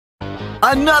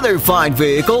Another fine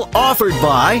vehicle offered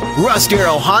by Russ,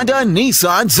 Darrow Honda,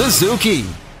 Nissan, Suzuki.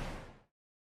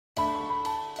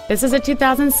 This is a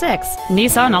 2006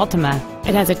 Nissan Altima.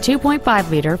 It has a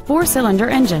 2.5-liter four-cylinder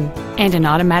engine and an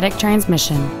automatic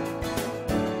transmission.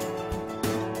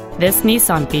 This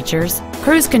Nissan features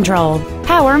cruise control,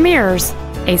 power mirrors,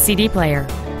 a CD player,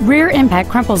 rear impact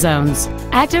crumple zones,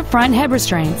 active front head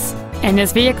restraints, and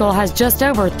this vehicle has just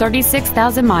over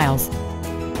 36,000 miles.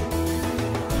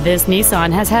 This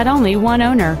Nissan has had only one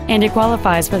owner, and it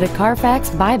qualifies for the Carfax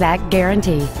buyback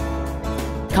guarantee.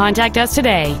 Contact us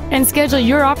today and schedule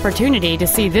your opportunity to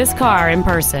see this car in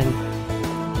person.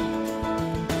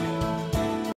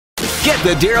 Get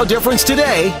the Darrow difference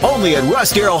today, only at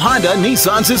Russ, Darrow Honda,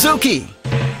 Nissan, Suzuki.